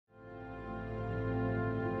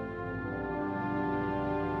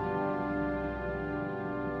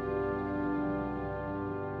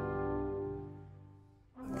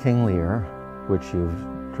King Lear, which you've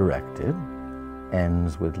directed,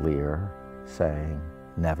 ends with Lear saying,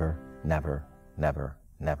 never, never, never,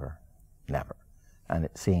 never, never. And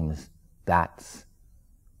it seems that's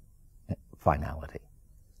finality.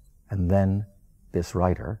 And then this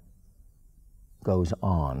writer goes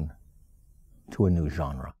on to a new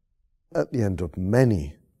genre. At the end of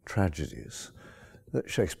many tragedies that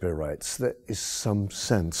Shakespeare writes, there is some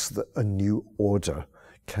sense that a new order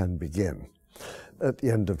can begin. At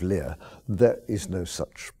the end of Lear, there is no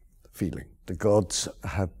such feeling. The gods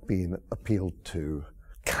have been appealed to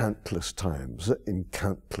countless times in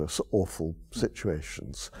countless awful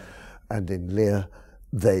situations. And in Lear,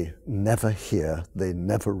 they never hear, they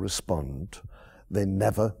never respond, they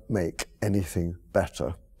never make anything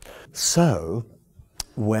better. So,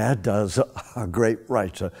 where does our great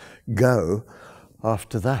writer go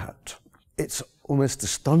after that? It's almost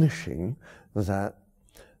astonishing that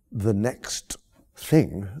the next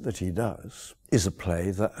thing that he does is a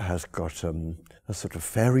play that has got a sort of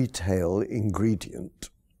fairy tale ingredient,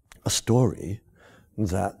 a story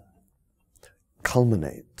that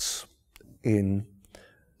culminates in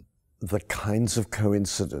the kinds of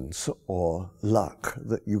coincidence or luck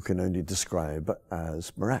that you can only describe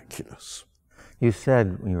as miraculous. You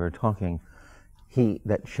said when you were talking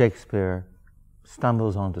that Shakespeare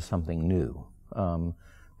stumbles onto something new,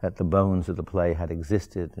 that the bones of the play had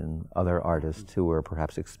existed in other artists who were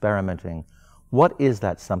perhaps experimenting. What is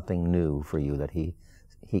that something new for you that he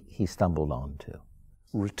stumbled onto?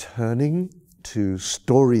 Returning to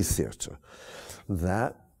story theatre,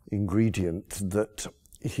 that ingredient that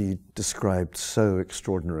he described so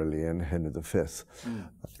extraordinarily in Henry V,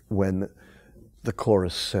 when the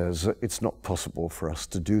chorus says, it's not possible for us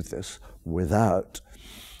to do this without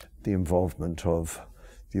the involvement of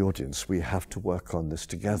the audience. We have to work on this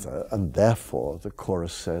together, and therefore the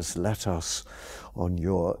chorus says, let us on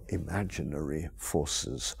your imaginary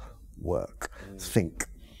forces work. Think,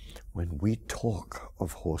 when we talk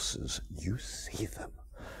of horses, you see them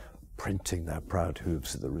printing their proud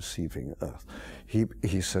hooves at the receiving earth.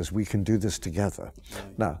 He says, we can do this together.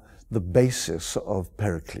 Now, the basis of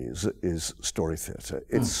Pericles is story theatre.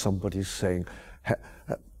 It's somebody saying,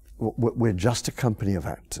 we're just a company of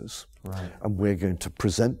actors, and we're going to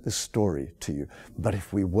present this story to you. But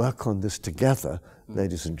if we work on this together,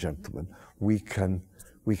 ladies and gentlemen, we can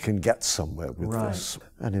get somewhere with this.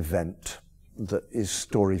 An event that is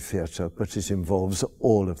story theatre, but it involves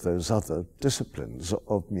all of those other disciplines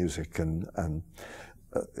of music and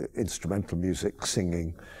instrumental music,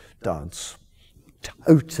 singing, dance.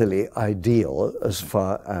 Totally ideal as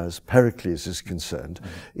far as Pericles is concerned,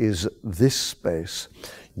 is this space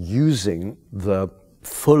using the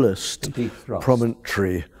fullest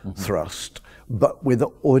promontory thrust, but with the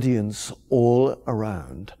audience all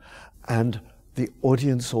around, and the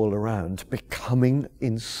audience all around becoming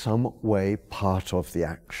in some way part of the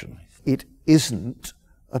action. It isn't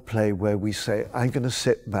a play where we say, I'm going to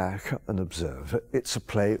sit back and observe. It's a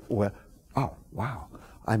play where, oh, wow,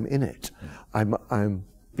 I'm in it. I'm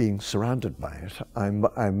being surrounded by it.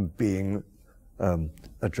 I'm being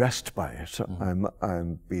addressed by it.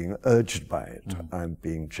 I'm being urged by it. I'm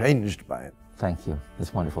being changed by it. Thank you.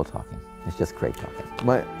 It's wonderful talking. It's just great talking.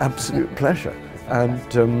 My absolute pleasure.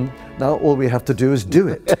 And now all we have to do is do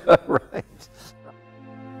it. Right.